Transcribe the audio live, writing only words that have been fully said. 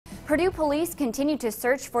Purdue police continue to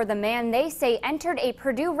search for the man they say entered a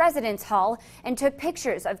Purdue residence hall and took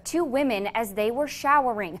pictures of two women as they were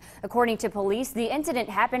showering. According to police, the incident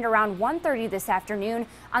happened around 1:30 this afternoon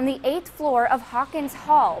on the 8th floor of Hawkins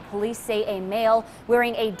Hall. Police say a male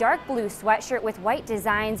wearing a dark blue sweatshirt with white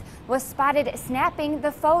designs was spotted snapping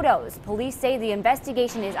the photos. Police say the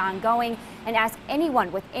investigation is ongoing and ask anyone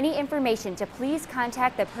with any information to please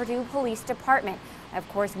contact the Purdue Police Department. Of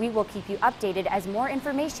course, we will keep you updated as more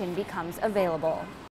information becomes available.